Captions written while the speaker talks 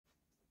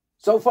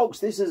So folks,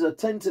 this is a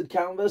tinted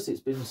canvas. It's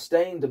been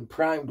stained and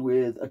primed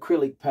with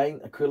acrylic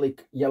paint,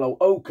 acrylic yellow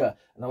ochre,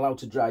 and allowed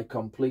to dry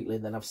completely.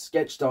 And then I've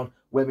sketched on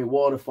where my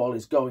waterfall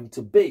is going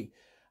to be.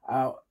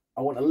 I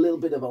want a little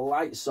bit of a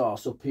light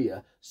source up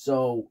here.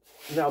 So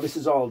now this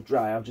is all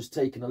dry. I've just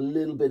taken a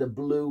little bit of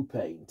blue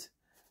paint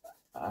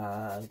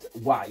and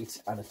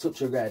white and a touch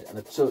of red and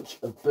a touch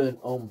of burnt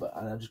umber.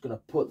 And I'm just going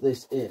to put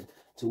this in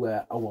to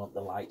where I want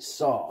the light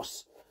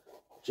source,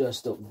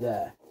 just up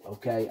there.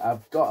 Okay,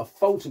 I've got a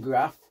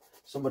photograph.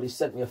 Somebody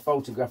sent me a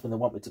photograph and they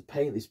want me to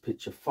paint this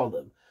picture for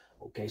them.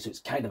 Okay, so it's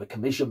kind of a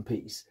commission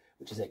piece,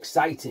 which is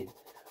exciting.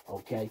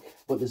 Okay,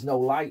 but there's no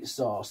light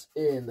source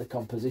in the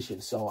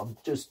composition, so I'm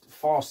just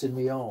forcing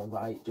me on,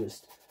 right?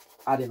 Just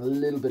adding a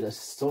little bit of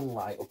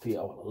sunlight up here,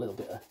 or a little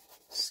bit of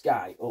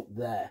sky up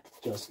there,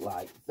 just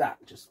like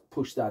that. Just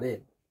push that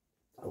in.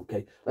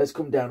 Okay, let's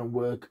come down and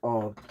work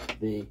on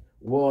the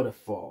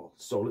waterfall.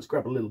 So let's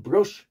grab a little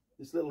brush.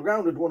 This little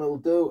rounded one will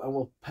do, and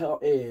we'll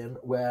put in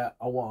where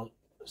I want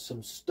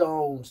some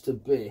stones to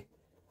be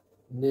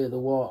near the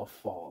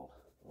waterfall.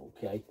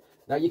 Okay,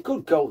 now you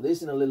could coat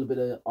this in a little bit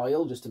of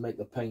oil just to make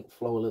the paint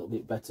flow a little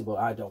bit better, but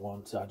I don't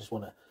want to. I just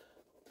want to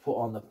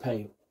put on the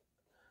paint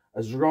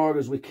as raw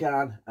as we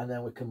can, and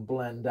then we can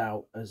blend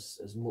out as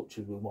much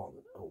as we want.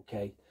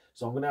 Okay,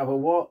 so I'm going to have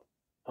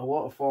a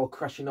waterfall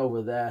crashing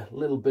over there, a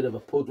little bit of a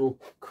puddle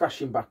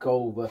crashing back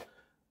over,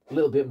 a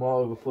little bit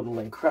more of a puddle,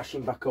 then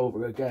crashing back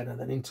over again, and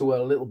then into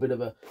a little bit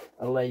of a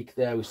lake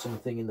there with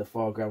something in the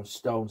foreground,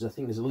 stones. I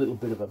think there's a little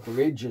bit of a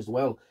bridge as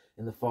well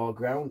in the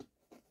foreground.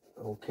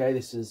 Okay,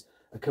 this is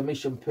a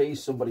commission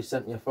piece. Somebody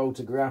sent me a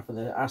photograph and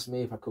they asked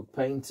me if I could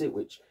paint it,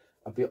 which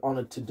I'd be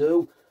honoured to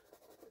do,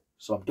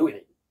 so I'm doing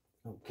it.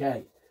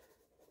 Okay,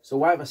 so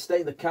why have I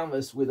stained the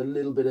canvas with a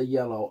little bit of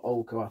yellow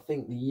ochre? I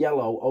think the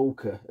yellow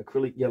ochre,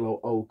 acrylic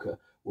yellow ochre,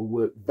 will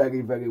work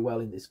very, very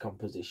well in this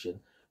composition.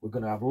 We're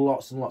going to have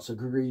lots and lots of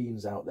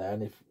greens out there,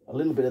 and if a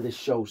little bit of this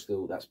shows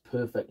through, that's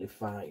perfectly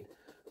fine.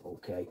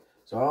 Okay,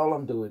 so all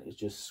I'm doing is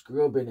just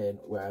scrubbing in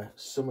where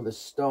some of the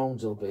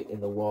stones will be in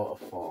the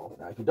waterfall.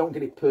 Now, if you don't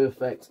get it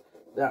perfect,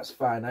 that's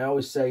fine. I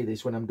always say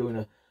this when I'm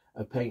doing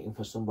a painting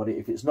for somebody.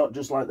 If it's not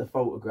just like the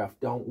photograph,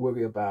 don't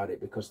worry about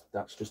it, because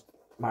that's just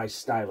my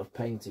style of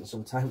painting.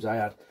 Sometimes I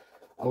add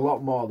a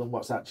lot more than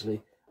what's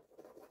actually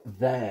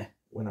there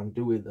when I'm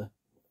doing the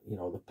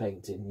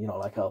painting,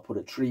 like I'll put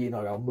a tree in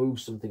or I'll move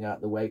something out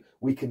of the way.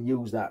 We can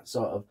use that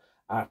sort of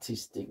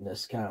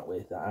artisticness, can't we?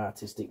 That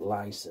artistic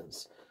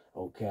license.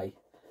 Okay,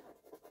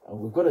 and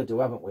we've got to do,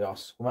 haven't we,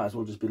 Os? We might as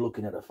well just be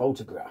looking at a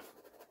photograph.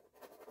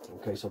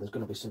 Okay, so there's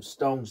going to be some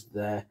stones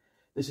there.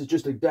 This is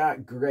just a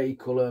dark grey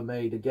colour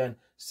made, again,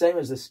 same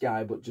as the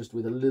sky, but just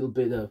with a little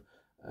bit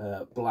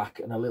of black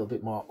and a little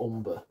bit more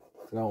umber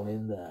thrown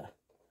in there.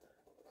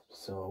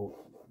 So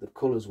the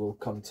colours will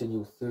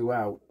continue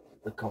throughout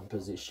the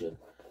composition.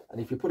 And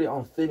if you put it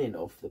on thin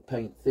enough, the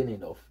paint thin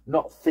enough,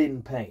 not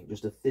thin paint,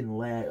 just a thin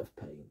layer of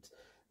paint,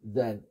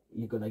 then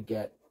you're going to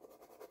get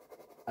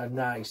a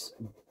nice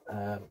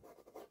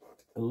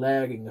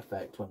layering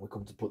effect when we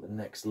come to put the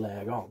next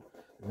layer on,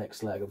 the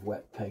next layer of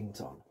wet paint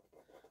on.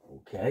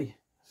 Okay,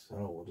 so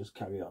we'll just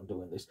carry on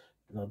doing this.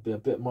 And there'll be a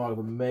bit more of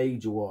a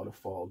major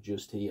waterfall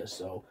just here,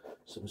 so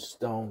some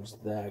stones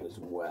there as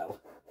well.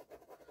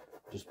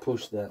 Just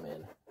push them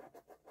in.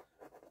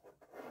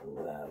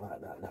 There,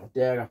 like that. Now,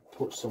 dare I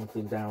put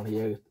something down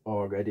here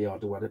already, or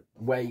do I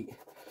wait?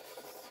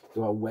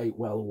 Do I wait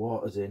while the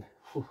water's in?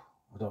 Whew,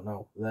 I don't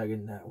know. They're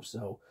in now,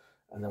 so,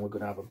 and then we're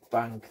going to have a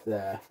bank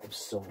there of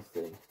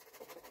something.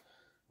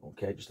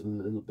 Okay, just a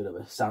little bit of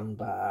a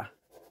sandbar.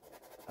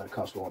 And of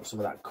course, we want some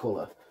of that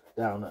colour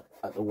down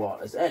at the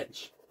water's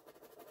edge.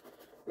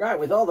 Right,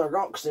 with all the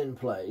rocks in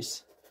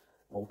place,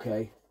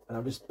 okay, and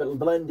I'm just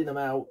blending them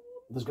out.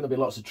 There's going to be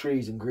lots of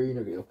trees and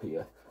greenery up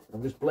here.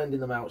 I'm just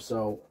blending them out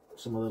so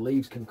some of the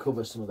leaves can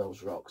cover some of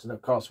those rocks, and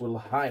of course we'll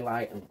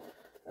highlight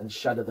and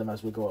shadow them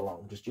as we go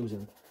along. I'm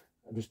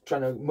just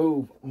trying to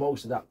move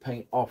most of that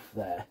paint off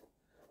there,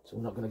 so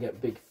we're not going to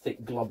get big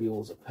thick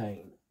globules of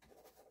paint.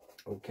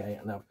 Okay,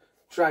 and I've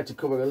tried to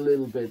cover a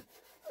little bit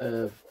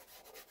of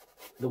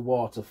the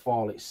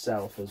waterfall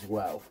itself as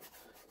well.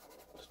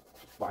 Just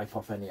wipe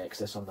off any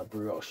excess on the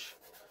brush.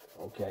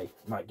 Okay,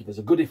 might give us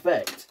a good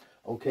effect.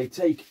 Okay,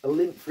 take a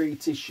lint-free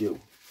tissue.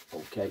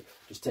 Okay,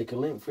 just take a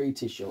lint-free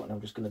tissue, and I'm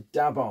just going to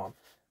dab on,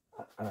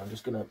 and I'm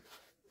just going to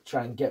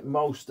try and get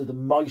most of the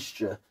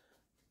moisture,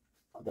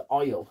 the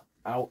oil,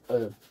 out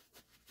of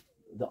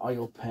the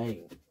oil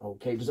paint.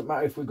 Okay, doesn't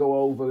matter if we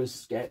go over a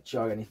sketch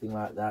or anything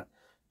like that.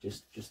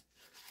 Just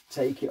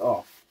take it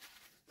off,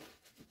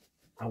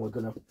 and we're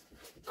going to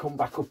come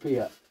back up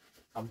here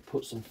and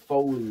put some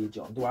foliage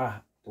on. Do I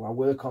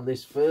work on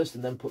this first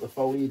and then put the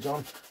foliage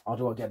on, or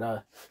do I get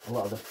a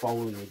lot of the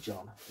foliage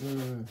on?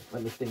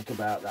 Let me think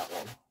about that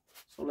one.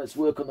 So let's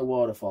work on the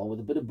waterfall with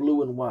a bit of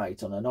blue and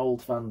white on an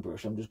old fan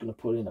brush. I'm just going to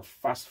put in a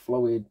fast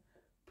flowing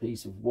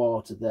piece of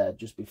water there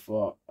just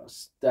before I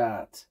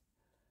start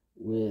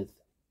with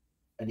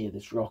any of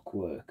this rock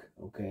work.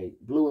 Okay,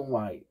 blue and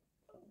white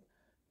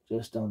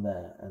just on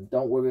there, and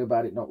don't worry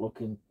about it not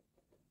looking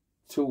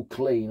too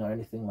clean or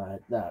anything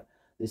like that.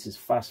 This is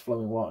fast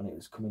flowing water and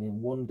it's coming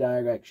in one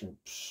direction,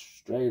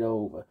 straight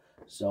over.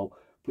 So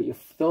put your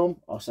thumb,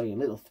 or so your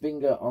little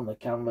finger on the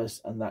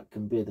canvas, and that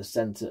can be the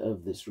center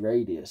of this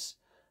radius.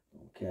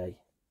 Okay,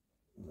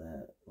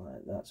 there,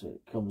 like that, so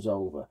it comes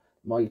over.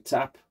 The more you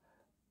tap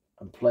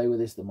and play with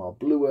this, the more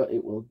bluer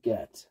it will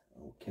get.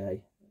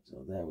 Okay,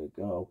 so there we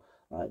go,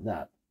 like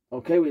that.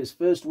 Okay, with this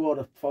first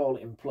waterfall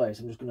in place,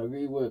 I'm just going to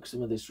rework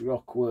some of this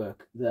rock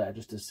work there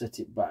just to set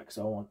it back.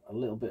 So I want a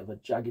little bit of a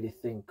jaggedy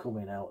thing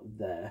coming out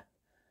there,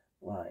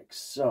 like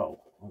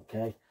so.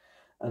 Okay,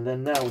 and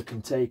then now we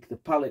can take the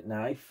palette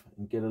knife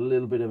and get a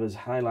little bit of his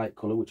highlight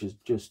colour, which is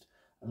just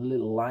a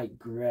little light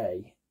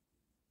grey,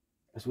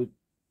 as we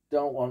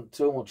don't want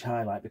too much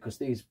highlight because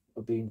these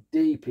are being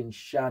deep in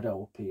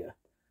shadow up here.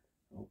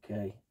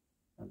 Okay,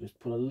 I'll just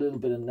put a little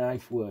bit of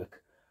knife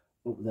work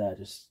up there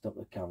to stop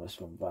the canvas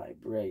from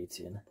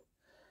vibrating.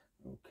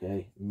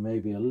 Okay,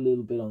 maybe a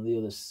little bit on the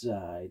other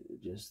side,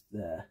 just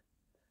there.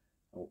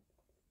 Oh,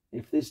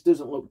 if this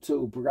doesn't look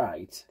too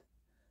bright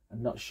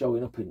and not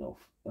showing up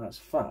enough, that's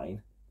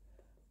fine.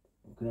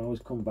 We can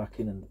always come back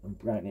in and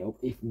brighten it up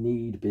if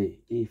need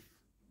be. If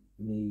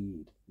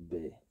need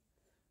be.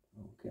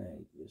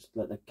 Okay, just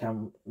let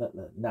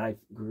the knife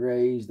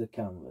graze the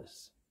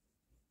canvas.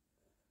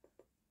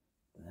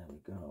 There we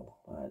go,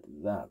 like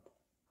that.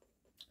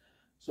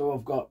 So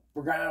I've got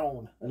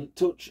brown, a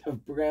touch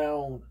of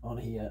brown on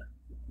here,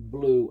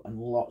 blue, and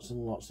lots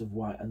of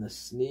white, and the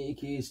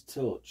sneakiest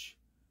touch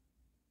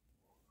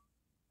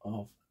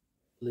of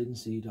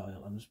linseed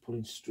oil. I'm just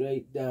pulling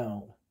straight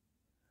down,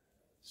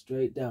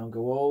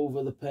 go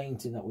over the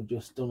painting that we've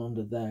just done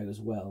under there as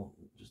well.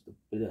 Just a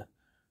bit of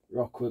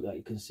rock work that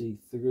you can see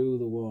through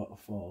the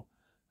waterfall,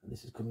 and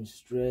this is coming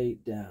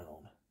straight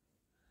down,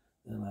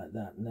 and like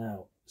that.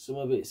 Now, some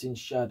of it's in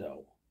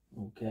shadow,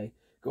 okay.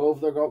 Go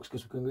over the rocks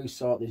because we can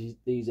resort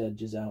these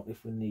edges out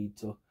if we need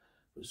to.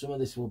 But some of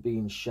this will be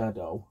in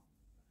shadow.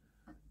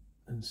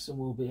 And some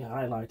will be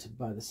highlighted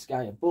by the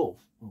sky above.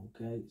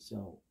 Okay,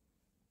 so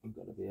we've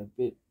got to be a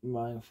bit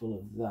mindful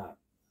of that.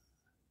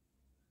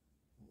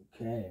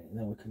 Okay, and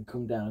then we can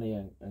come down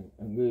here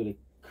and really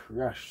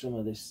crash some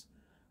of this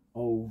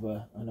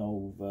over and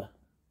over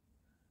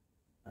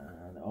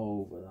and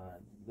over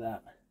like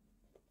that.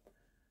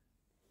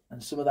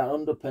 And some of that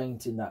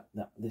underpainting that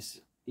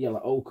this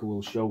yellow ochre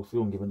will show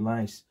through and give a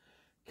nice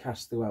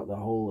cast throughout the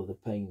whole of the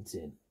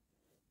painting.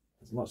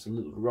 There's lots of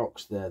little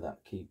rocks there that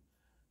keep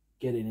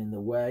getting in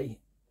the way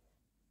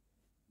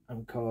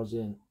and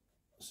causing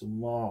some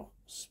more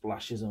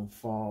splashes and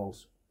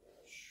falls,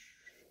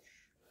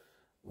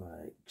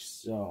 like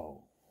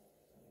so.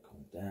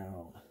 Come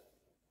down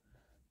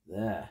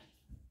there,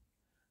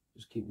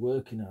 just keep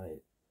working at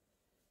it,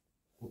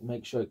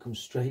 make sure it comes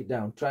straight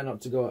down. Try not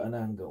to go at an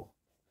angle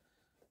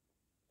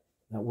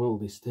that will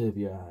disturb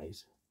your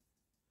eyes.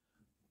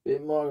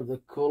 Bit more of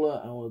the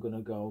colour, and we're going to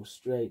go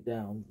straight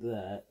down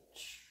there,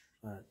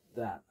 like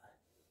that.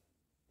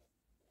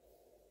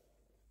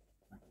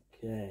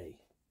 Okay,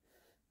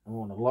 I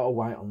want a lot of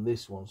white on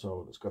this one,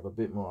 so let's grab a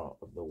bit more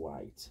of the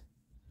white.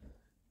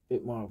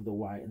 Bit more of the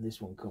white, and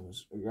this one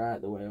comes right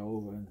the way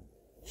over, and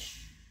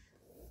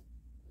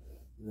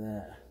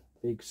there.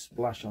 Big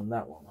splash on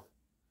that one.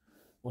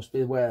 Must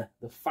be where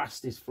the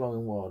fastest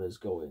flowing water is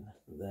going.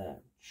 There.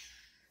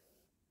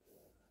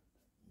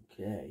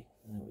 Okay,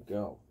 there we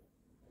go.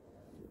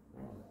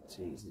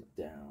 Tease it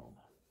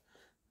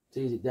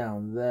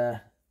down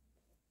there.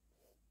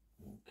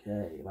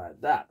 Okay,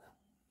 like that.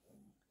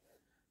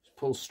 Just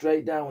pull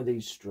straight down with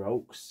these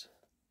strokes,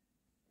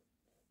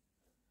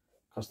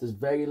 because there's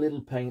very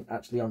little paint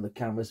actually on the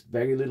canvas,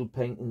 very little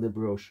paint in the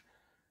brush.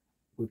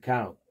 We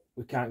can't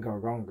go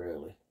wrong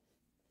really.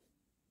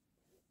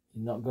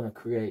 You're not going to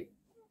create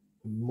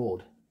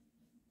mud.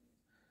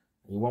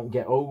 You won't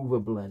get over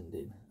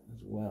blending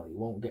as well. You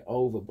won't get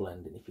over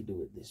blending if you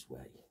do it this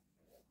way.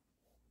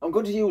 I'm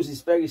going to use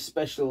this very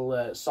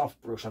special soft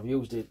brush. I've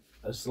used it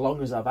as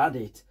long as I've had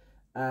it,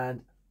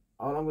 and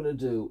all I'm going to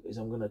do is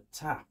I'm going to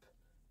tap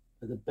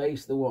at the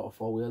base of the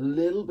waterfall with a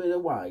little bit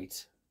of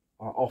white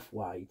or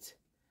off-white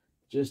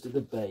just at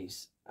the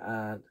base,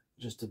 and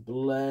just to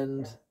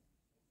blend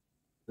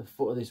the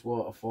foot of this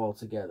waterfall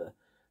together.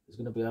 There's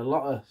going to be a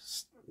lot of,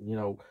 you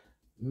know,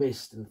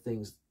 mist and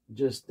things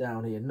just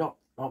down here, not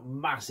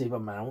massive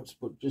amounts,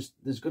 but just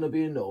there's going to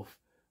be enough.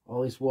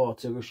 All this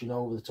water rushing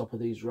over the top of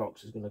these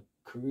rocks is going to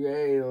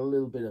create a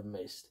little bit of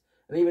mist.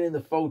 And even in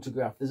the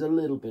photograph, there's a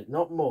little bit,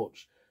 not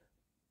much,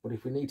 but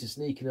if we need to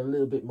sneak in a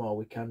little bit more,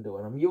 we can do.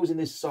 And I'm using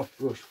this soft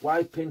brush,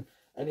 wiping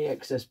any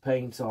excess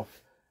paint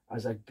off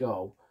as I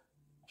go,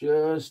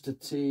 just to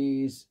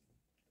tease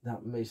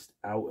that mist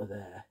out of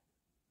there,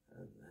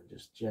 and then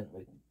just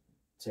gently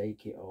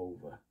take it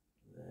over.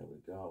 There we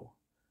go.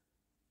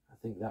 I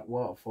think that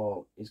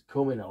waterfall is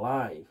coming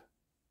alive.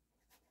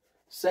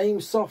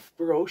 Same soft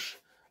brush,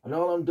 and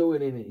all I'm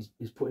doing in it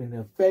is putting in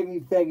a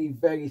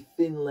very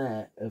thin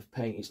layer of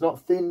paint. It's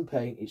not thin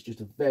paint, it's just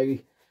a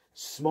very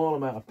small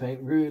amount of paint,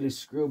 really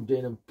scrubbed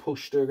in and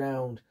pushed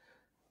around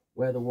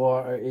where the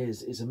water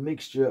is. It's a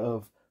mixture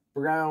of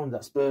brown,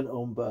 that's burnt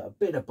umber, a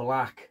bit of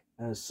black,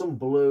 some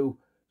blue,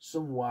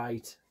 some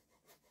white,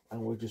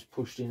 and we're just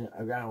pushing it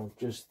around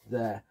just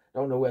there.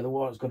 Don't know where the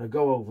water's going to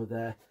go over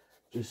there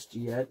just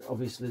yet.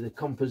 Obviously the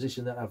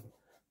composition that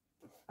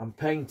I'm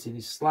painting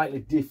is slightly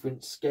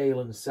different scale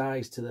and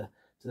size to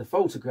the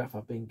photograph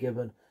I've been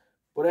given,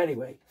 but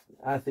anyway,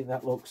 I think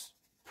that looks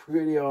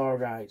pretty all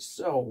right.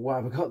 So why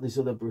have I got this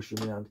other brush in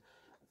my hand?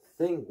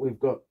 I think we've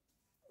got,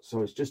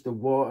 so it's just a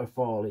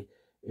waterfall-y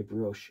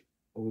brush,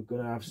 and we're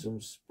going to have some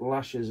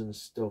splashes and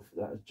stuff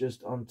that are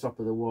just on top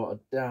of the water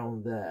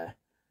down there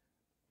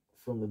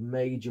from the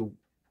major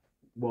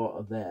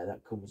water there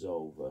that comes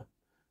over.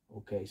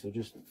 Okay, so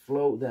just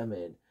float them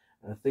in,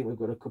 and I think we've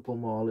got a couple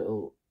more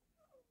little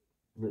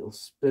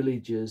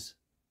spillages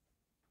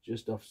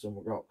just off some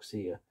rocks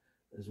here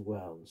as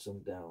well, and some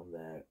down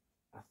there,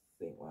 I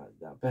think, like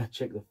that. Better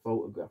check the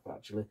photograph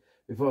actually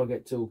before I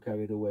get too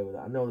carried away with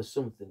that. I know there's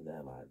something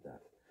there like that,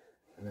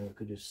 and then we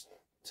could just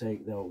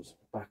take those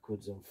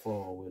backwards and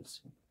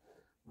forwards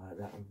like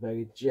that and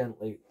very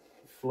gently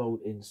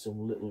float in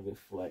some little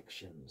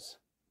reflections.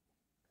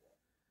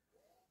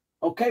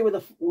 Okay, with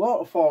the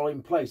waterfall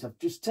in place, I've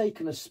just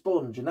taken a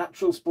sponge, a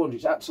natural sponge.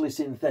 It's actually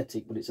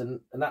synthetic, but it's a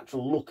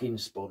natural looking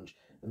sponge,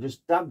 and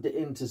just dabbed it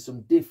into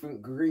some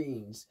different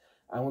greens,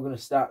 and we're going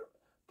to start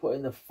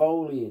putting the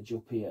foliage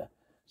up here.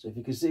 So if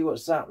you can see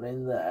what's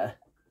happening there,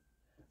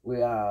 we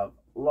have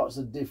lots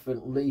of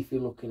different leafy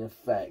looking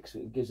effects.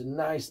 It gives a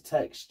nice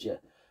texture,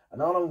 and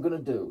all I'm going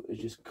to do is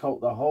just coat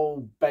the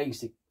whole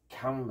basic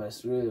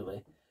canvas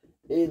really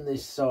in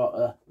this sort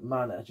of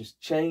manner,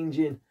 just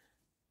changing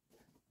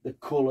the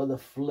colour, the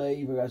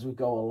flavour as we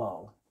go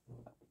along,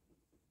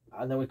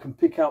 and then we can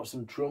pick out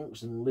some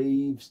trunks and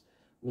leaves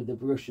with the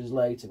brushes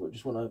later, but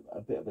just want a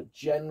bit of a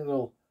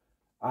general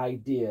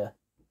idea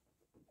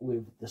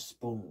with the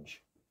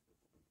sponge.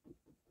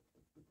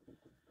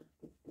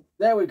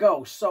 There we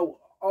go. So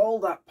all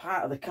that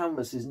part of the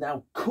canvas is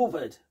now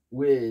covered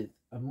with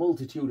a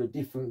multitude of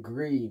different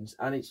greens,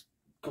 and it's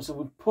because if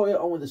we put it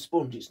on with the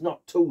sponge, it's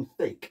not too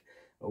thick.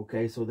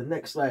 Okay, so the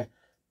next layer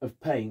of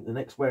paint, the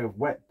next layer of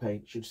wet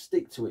paint should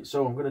stick to it.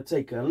 So I'm going to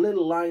take a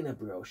little liner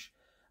brush,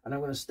 and I'm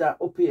going to start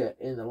up here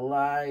in the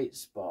light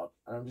spot,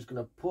 and I'm just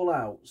going to pull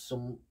out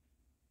some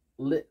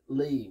lit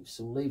leaves,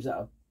 some leaves that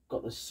have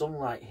got the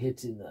sunlight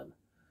hitting them,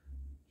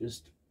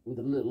 just with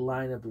a little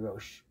liner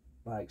brush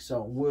like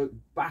so, and work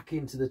back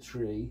into the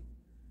tree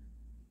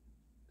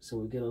so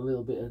we get a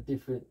little bit of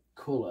different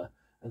colour,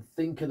 and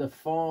think of the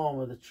form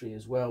of the tree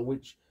as well,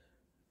 which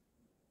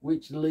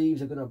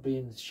leaves are going to be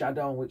in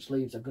shadow and which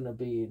leaves are going to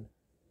be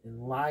in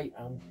light,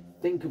 and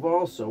think of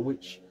also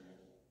which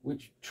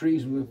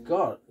trees we've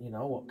got, you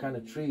know, what kind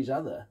of trees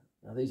are there.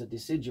 Now these are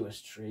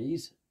deciduous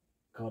trees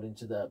according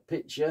to the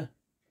picture,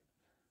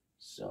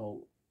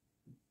 so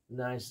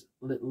nice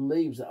little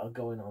leaves that are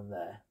going on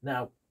there.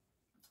 Now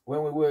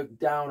when we work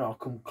down or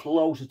come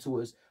closer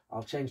to us,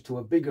 I'll change to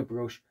a bigger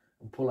brush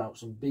and pull out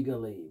some bigger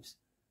leaves.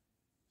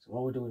 So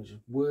all we're doing is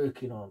just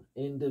working on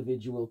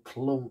individual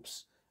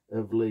clumps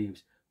of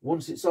leaves.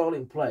 Once it's all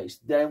in place,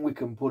 then we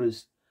can put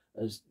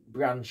as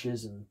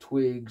branches and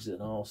twigs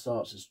and all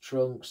sorts of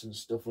trunks and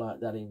stuff like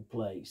that in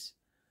place.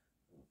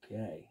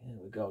 Okay, here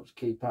we go. Just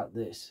keep at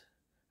this.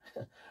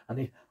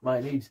 I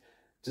might need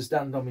to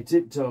stand on my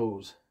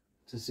tiptoes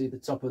to see the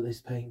top of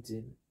this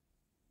painting.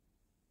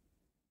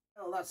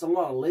 Well, that's a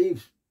lot of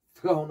leaves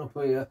thrown up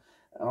here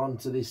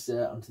onto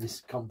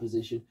this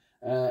composition.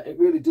 It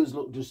really does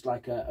look just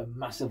like a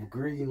mass of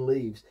green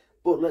leaves.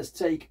 But let's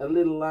take a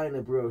little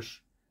liner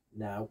brush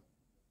now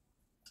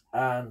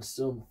and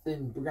some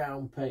thin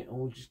brown paint, and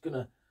we're just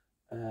gonna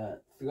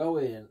throw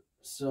in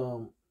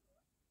some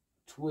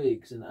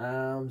twigs and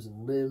arms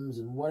and limbs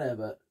and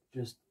whatever.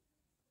 Just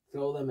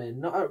throw them in,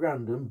 not at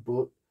random,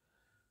 but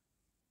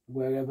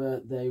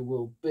wherever they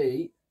will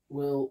be.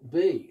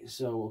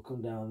 So we'll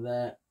come down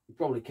there. You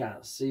probably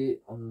can't see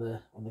it on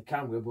the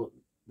camera, but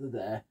they're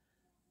there.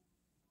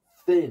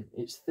 Thin,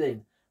 it's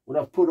thin. What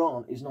I've put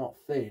on is not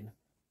thin.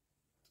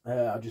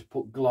 I just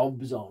put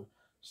globs on.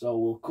 So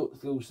we'll cut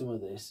through some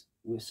of this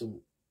with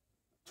some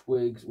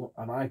twigs,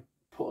 and I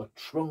put a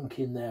trunk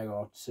in there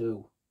or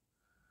two,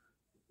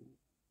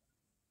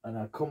 and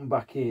I come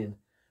back in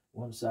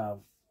once I've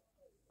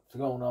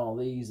thrown all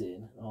these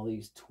in, all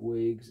these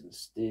twigs and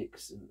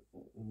sticks and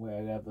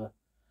wherever,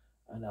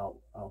 and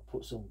I'll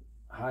put some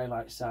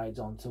highlight sides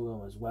onto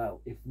them as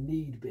well if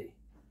need be.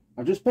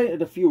 I've just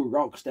painted a few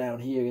rocks down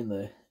here in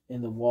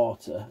the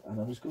water,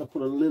 and I'm just going to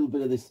put a little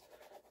bit of this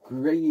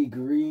grey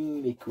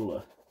greeny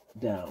colour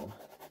down.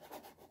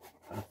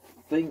 I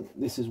think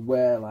this is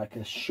where like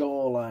a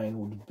shoreline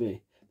would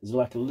be. There's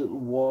like a little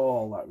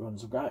wall that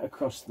runs right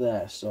across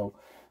there, so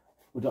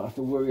we don't have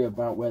to worry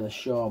about where the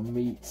shore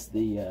meets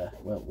the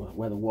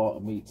where the water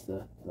meets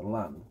the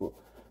land. But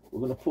we're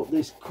going to put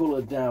this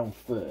colour down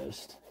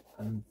first,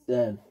 and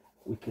then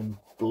we can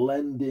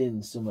blend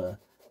in some of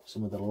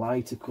the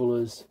lighter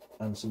colours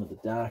and some of the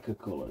darker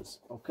colours.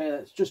 Okay,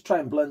 let's just try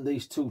and blend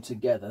these two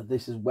together.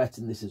 This is wet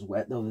and this is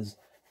wet, though there's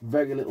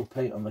very little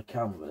paint on the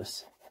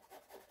canvas.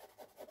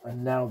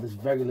 And now there's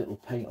very little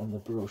paint on the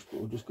brush,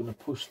 but we're just going to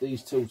push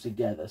these two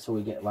together so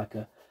we get like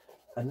a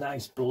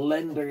nice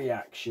blender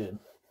reaction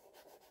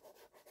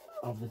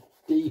of the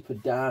deeper,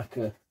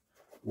 darker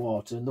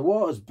water. And the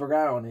water's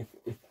brown,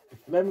 if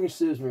memory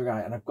serves me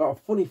right, and I've got a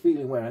funny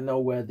feeling where I know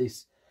where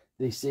this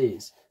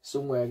is,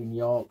 somewhere in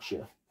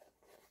Yorkshire.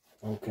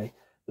 Okay,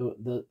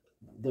 the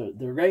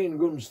rain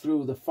runs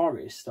through the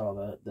forest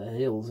or the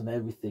hills and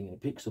everything, and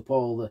it picks up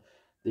all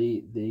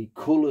the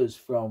colours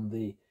from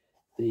the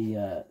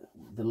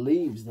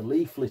leaves, the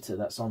leaf litter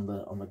that's on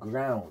the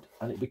ground,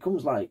 and it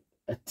becomes like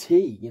a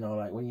tea, you know,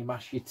 like when you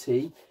mash your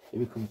tea, it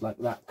becomes like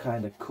that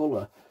kind of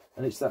colour,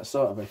 and it's that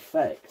sort of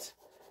effect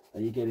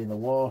that you get in the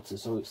water.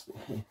 So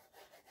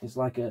it's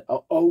like a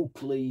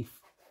oak leaf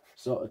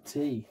sort of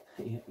tea,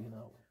 you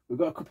know. We've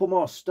got a couple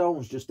more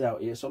stones just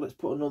out here, so let's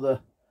put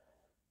another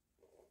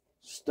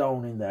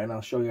stone in there, and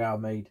I'll show you how I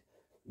made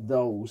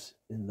those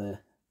in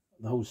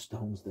those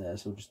stones there.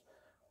 So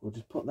we'll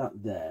just put that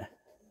there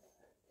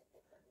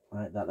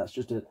like that. That's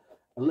just a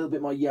little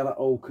bit more yellow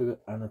ochre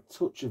and a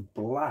touch of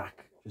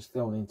black just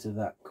thrown into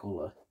that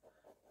colour.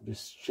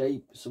 Just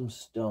shape some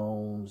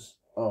stones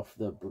off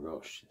the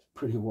brush. It's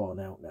pretty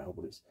worn out now,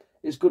 but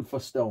it's good for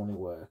stony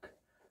work.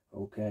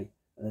 Okay,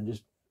 and then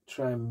just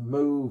try and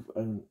move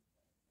and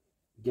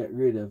get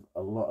rid of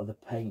a lot of the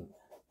paint.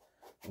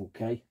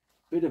 Okay,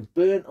 bit of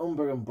burnt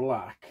umber and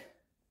black.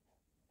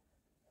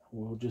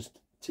 We'll just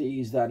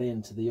tease that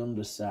into the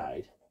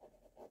underside.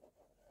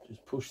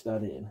 Just push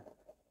that in.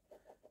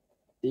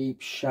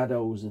 Deep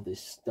shadows of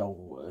this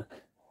stonework.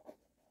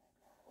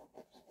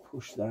 Just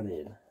push that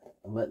in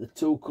and let the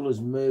two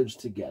colours merge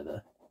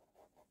together.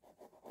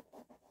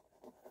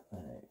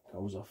 There, it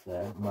goes off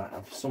there. Might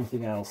have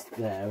something else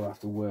there. We'll have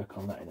to work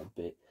on that in a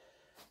bit.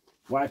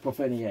 Wipe off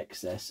any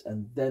excess,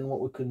 and then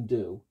what we can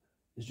do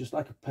is just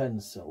like a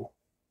pencil,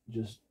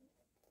 just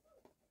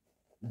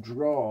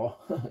draw,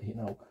 you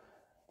know,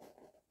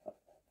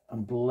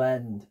 and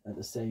blend at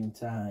the same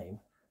time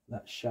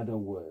that shadow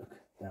work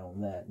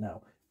down there.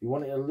 Now, if you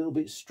want it a little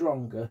bit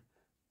stronger,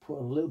 put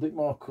a little bit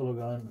more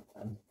colour on,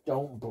 and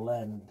don't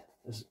blend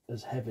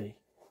as heavy.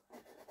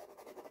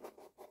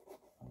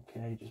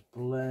 Okay, just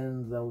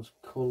blend those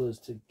colours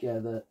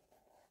together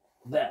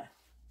there.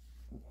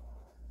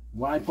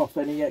 Wipe off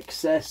any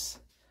excess,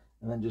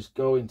 and then just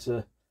go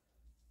into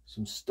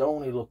some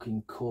stony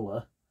looking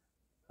colour,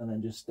 and then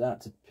just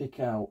start to pick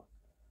out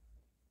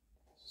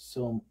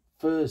some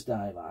first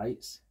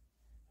highlights.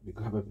 If you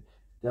grab it'd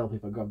help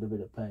if I grabbed a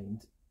bit of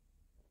paint.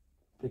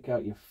 Pick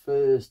out your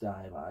first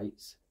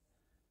highlights,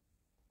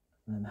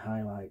 and then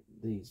highlight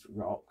these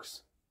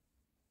rocks.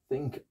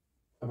 Think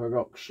of a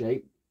rock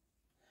shape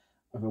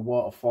of a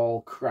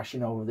waterfall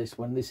crashing over this.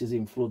 When this is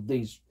in flood,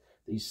 these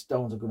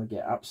stones are going to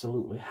get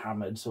absolutely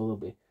hammered, so they'll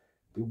be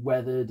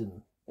weathered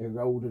and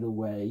eroded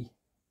away.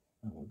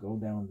 And we'll go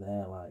down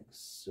there like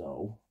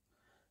so.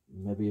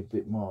 Maybe a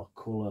bit more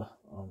colour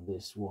on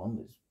this one,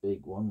 this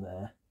big one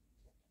there,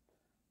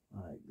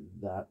 like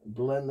that.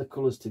 Blend the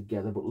colours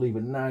together, but leave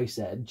a nice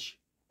edge.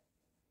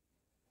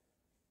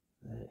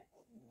 There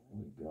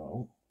we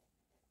go.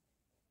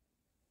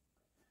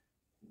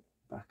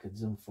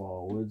 Backwards and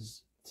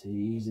forwards,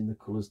 teasing the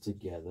colours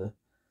together.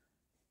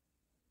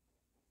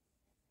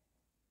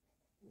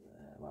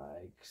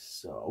 Like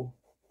so.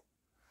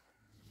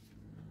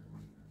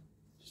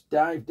 Just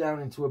dive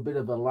down into a bit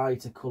of a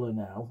lighter colour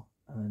now,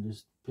 and then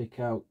just pick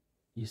out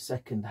your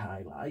second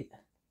highlight.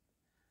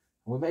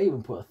 And we may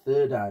even put a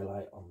third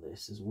highlight on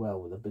this as well,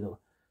 with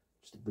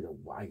just a bit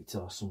of white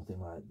or something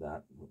like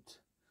that. But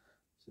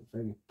it's a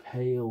very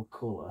pale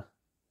colour.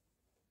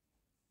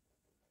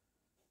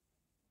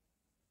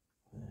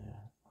 There,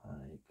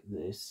 like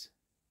this.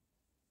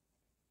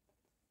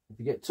 If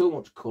you get too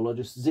much colour,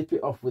 just zip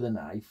it off with a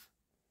knife.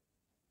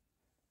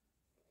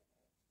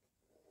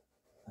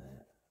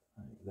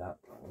 Like that.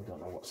 We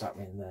don't know what's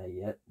happening there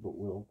yet, but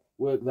we'll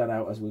work that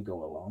out as we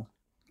go along.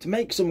 To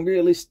make some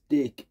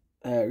realistic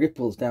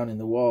ripples down in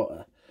the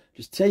water,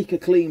 just take a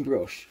clean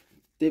brush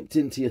dipped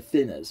into your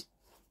thinners,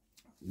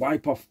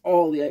 wipe off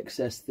all the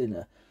excess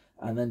thinner,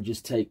 and then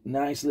just take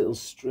nice little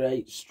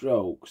straight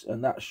strokes,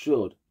 and that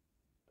should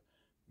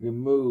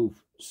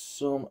remove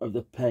some of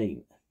the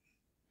paint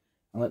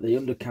and let the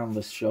under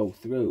canvas show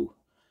through,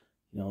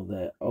 you know,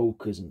 the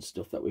ochres and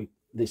stuff that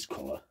this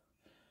colour.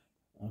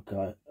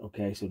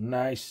 Okay, so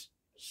nice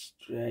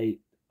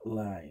straight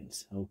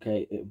lines.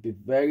 Okay, it'll be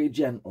very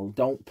gentle.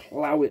 Don't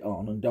plow it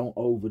on and don't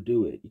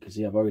overdo it. You can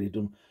see I've already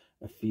done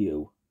a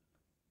few.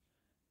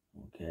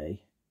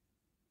 Okay,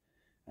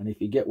 and if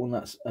you get one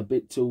that's a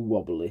bit too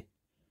wobbly,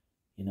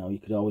 you know, you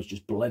could always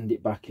just blend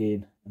it back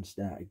in and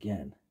start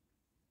again.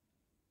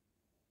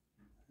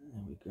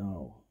 There we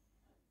go.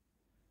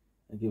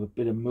 And give a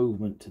bit of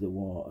movement to the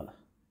water.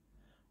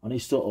 Only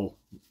subtle,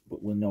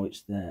 but we'll know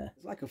it's there.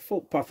 It's like a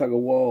footpath or a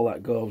wall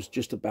that goes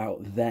just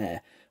about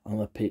there on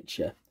the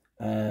picture.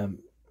 At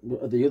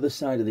the other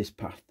side of this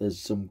path, there's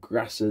some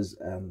grasses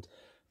and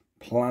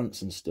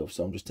plants and stuff.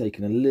 So I'm just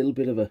taking a little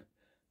bit of a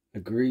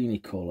greeny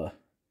colour.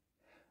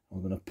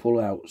 I'm going to pull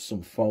out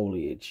some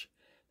foliage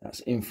That's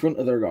in front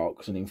of the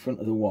rocks and in front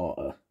of the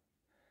water,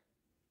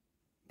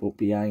 but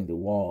behind the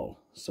wall.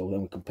 So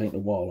then we can paint the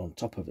wall on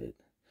top of it.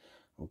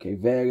 Okay,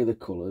 vary the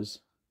colours.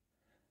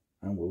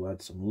 And we'll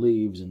add some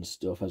leaves and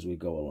stuff as we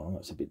go along.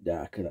 That's a bit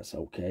darker, that's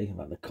okay. I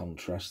like the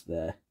contrast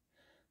there.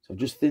 So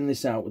just thin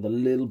this out with a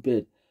little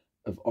bit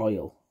of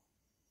oil.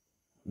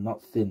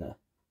 Not thinner,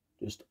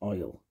 just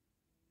oil.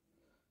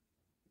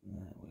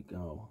 There we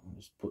go. I'll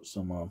just put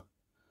some on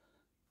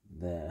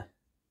there.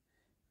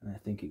 And I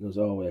think it goes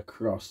all the way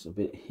across a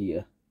bit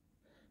here.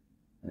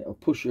 And it'll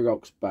push your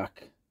rocks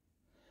back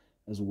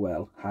as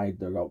well. Hide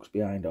the rocks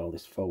behind all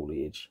this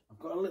foliage. I've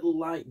got a little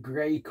light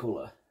grey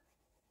colour,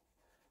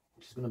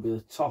 which is going to be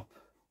the top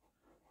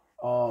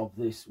of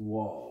this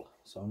wall.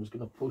 So I'm just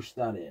going to push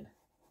that in.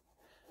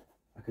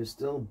 I can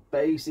still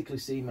basically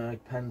see my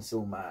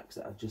pencil marks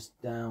that are just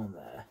down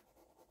there.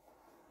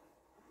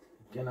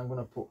 Again, I'm going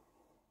to put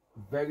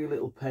very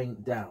little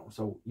paint down.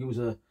 So use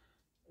a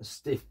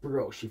stiff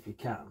brush if you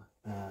can.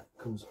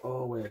 Comes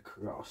all the way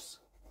across.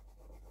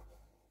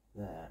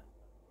 There.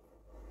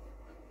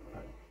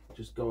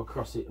 Just go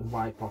across it and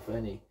wipe off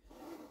any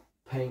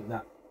paint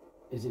that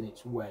is in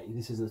its way.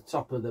 This is the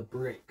top of the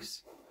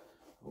bricks.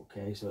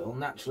 Okay, so it'll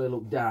naturally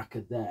look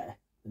darker there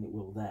than it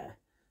will there.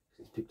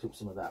 It's picked up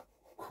some of that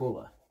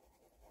colour.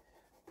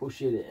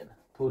 Push it in,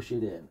 push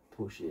it in,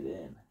 push it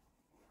in.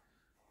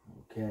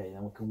 Okay,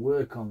 then we can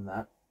work on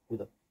that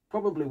with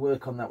probably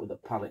work on that with a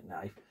palette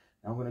knife.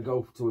 Now I'm going to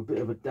go to a bit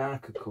of a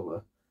darker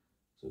colour,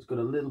 so it's got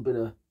a little bit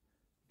of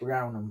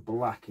brown and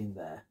black in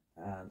there,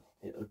 and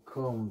it'll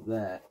come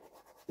there,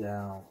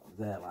 down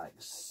there like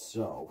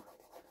so.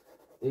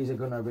 These are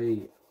going to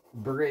be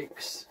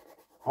bricks,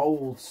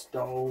 old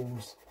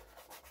stones,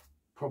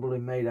 probably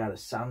made out of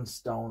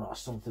sandstone or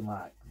something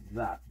like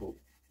that, but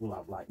we'll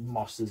have like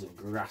mosses and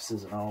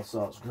grasses and all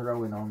sorts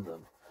growing on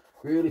them.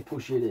 Really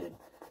push it in.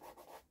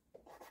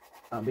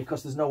 And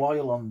because there's no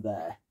oil on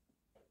there,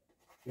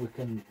 we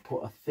can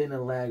put a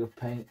thinner layer of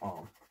paint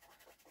on.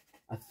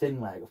 A thin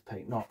layer of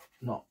paint, not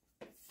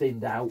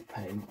thinned out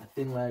paint, a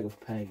thin layer of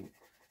paint,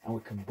 and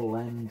we can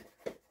blend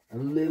a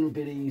little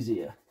bit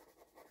easier.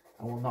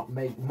 And will not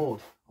make mud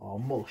or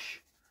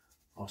mush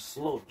or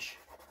sludge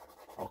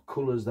or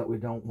colours that we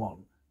don't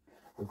want.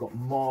 We've got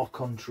more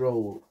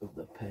control of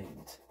the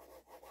paint.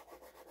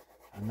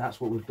 And that's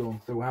what we've done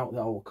throughout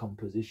the whole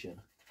composition.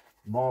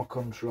 More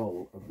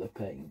control of the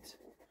paint.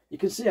 You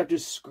can see I've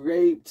just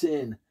scraped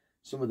in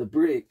some of the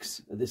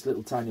bricks of this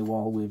little tiny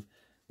wall with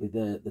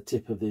the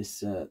tip of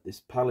this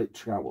this palette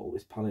trowel,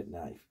 this palette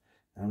knife.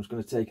 And I'm just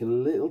going to take a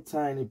little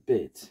tiny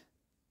bit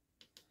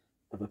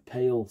of a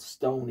pale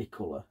stony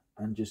colour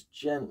and just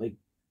gently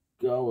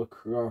go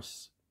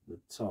across the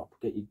top.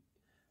 Get your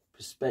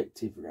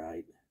perspective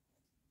right.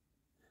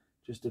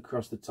 Just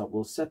across the top.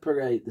 We'll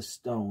separate the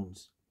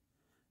stones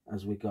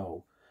as we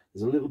go.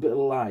 There's a little bit of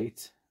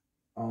light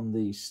on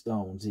these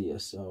stones here,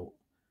 so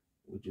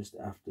we just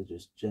have to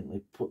just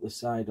gently put the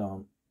side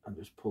on and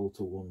just pull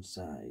to one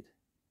side.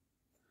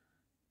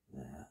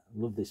 There. I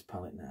love this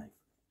palette knife.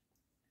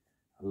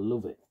 I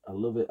love it. I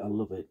love it. I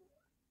love it.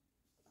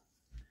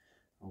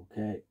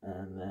 Okay,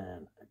 and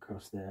then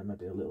across there,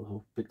 maybe a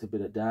little, picked a bit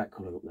of dark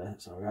colour up there.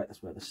 It's all right,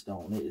 that's where the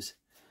stone is.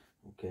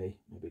 Okay,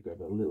 maybe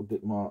grab a little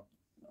bit more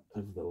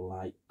of the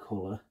light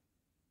colour.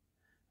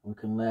 We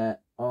can layer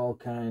all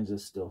kinds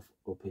of stuff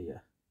up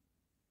here.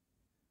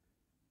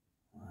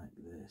 Like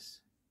this.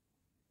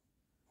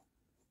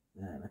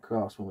 Then, of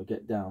course, when we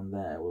get down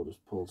there, we'll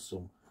just pull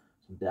some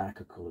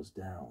darker colours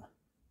down.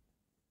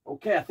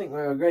 Okay, I think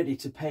we're ready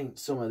to paint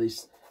some of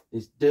this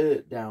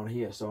dirt down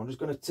here. So I'm just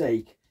going to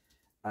take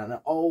an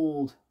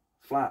old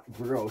flat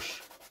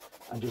brush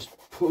and just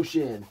push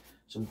in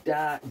some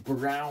dark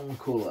brown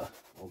colour.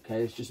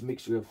 Okay, it's just a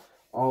mixture of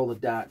all the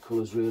dark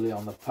colours really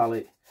on the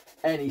palette.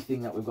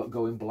 Anything that we've got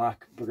going,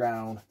 black,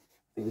 brown. I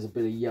think there's a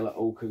bit of yellow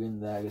ochre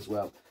in there as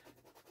well.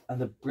 And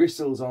the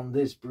bristles on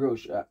this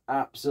brush are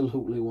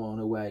absolutely worn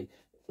away,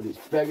 but it's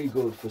very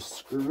good for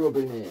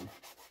scrubbing in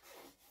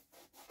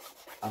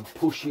and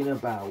pushing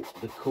about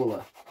the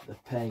colour, the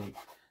paint.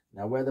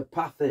 Now where the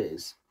path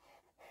is,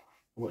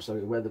 where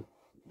the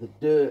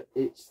dirt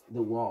hits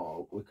the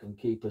wall, we can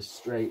keep a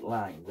straight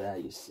line there,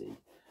 you see,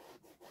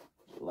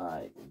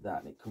 like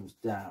that, and it comes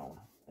down.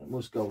 It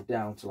must go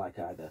down to like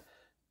either,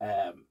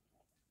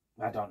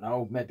 I don't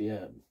know, maybe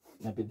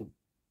the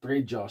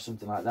bridge or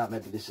something like that.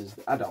 Maybe this is,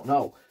 I don't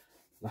know.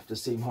 I'll have to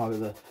see more of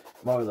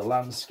the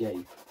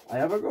landscape. I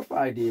have a rough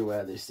idea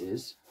where this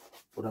is,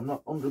 but I'm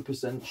not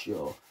 100%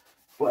 sure.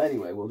 But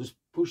anyway, we'll just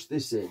push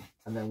this in,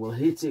 and then we'll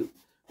hit it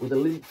with a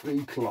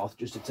lint-free cloth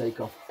just to take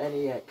off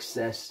any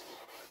excess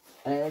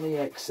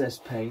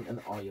paint and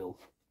oil,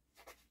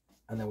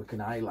 and then we can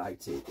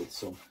highlight it with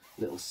some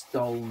little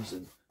stones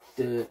and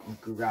dirt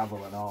and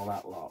gravel and all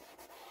that lot.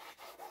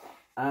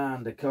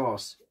 And of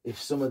course, if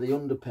some of the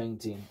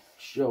underpainting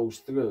shows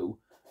through,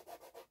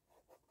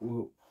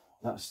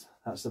 that's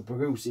a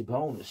Brucey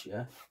bonus,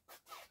 yeah.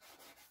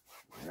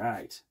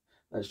 Right,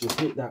 let's just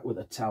hit that with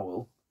a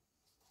towel.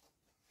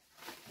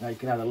 Now you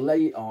can either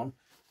lay it on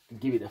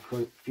give it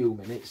a few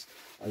minutes,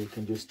 or you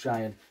can just try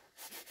and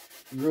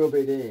rub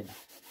it in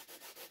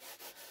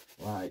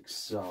like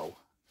so.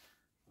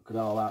 Look at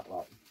all that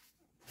lot.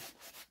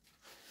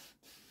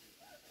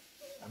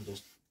 And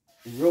just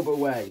rub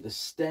away. The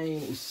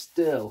stain is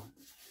still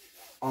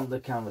on the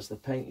canvas. The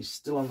paint is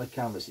still on the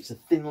canvas. It's a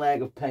thin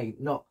layer of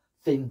paint, not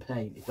thin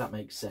paint, if that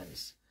makes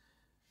sense.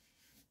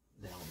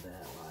 Down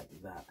there like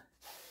that.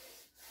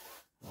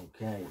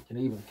 Okay, you can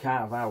even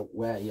carve out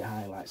where your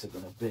highlights are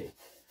going to be.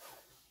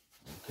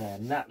 Okay, I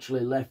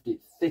naturally left it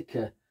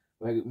thicker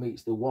where it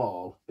meets the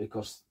wall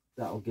because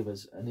that'll give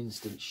us an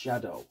instant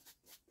shadow.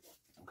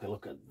 Okay,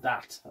 look at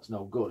that. That's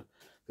no good.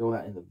 Throw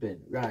that in the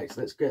bin. Right,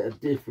 so let's get a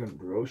different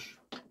brush.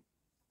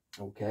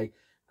 Okay, you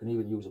can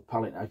even use a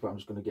palette knife, but I'm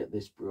just going to get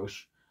this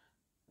brush.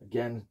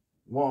 Again,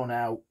 worn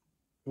out,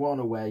 worn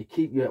away.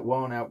 Keep your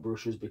worn out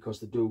brushes because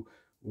they do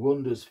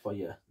wonders for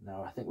you.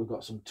 Now, I think we've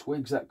got some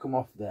twigs that come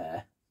off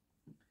there.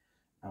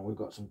 And we've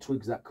got some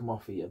twigs that come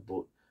off here.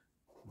 But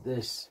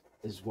this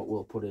is what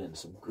we'll put in.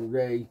 Some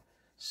grey,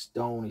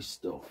 stony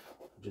stuff.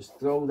 Just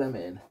throw them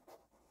in.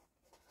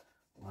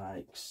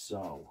 Like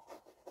so.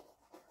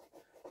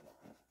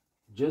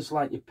 Just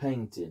like you're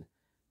painting.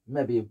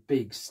 Maybe a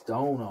big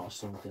stone or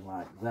something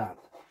like that.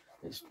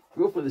 It's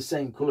roughly the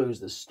same colour as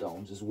the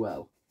stones as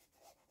well.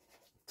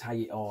 Tie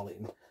it all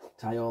in.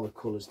 Tie all the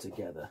colours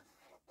together.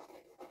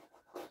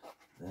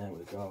 There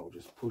we go.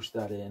 Just push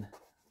that in.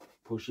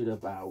 Push it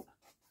about.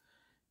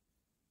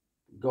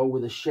 Go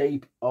with the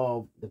shape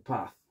of the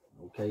path.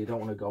 Okay, you don't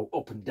want to go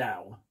up and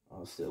down. Or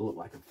else it'll look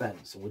like a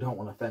fence. And we don't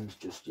want a fence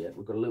just yet.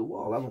 We've got a little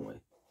wall, haven't we?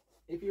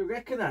 If you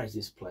recognise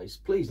this place,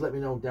 please let me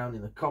know down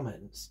in the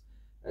comments.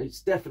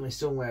 It's definitely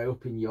somewhere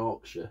up in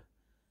Yorkshire.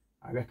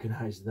 I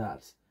recognise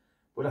that.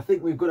 But I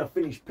think we've got a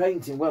finished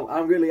painting. Well,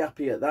 I'm really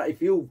happy at that.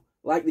 If you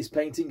like this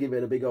painting, give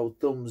it a big old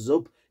thumbs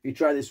up. If you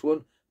try this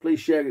one, please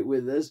share it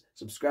with us.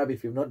 Subscribe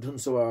if you've not done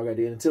so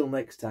already. And until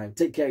next time,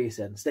 take care of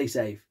yourself. Stay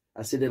safe.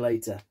 I'll see you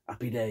later.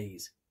 Happy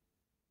days.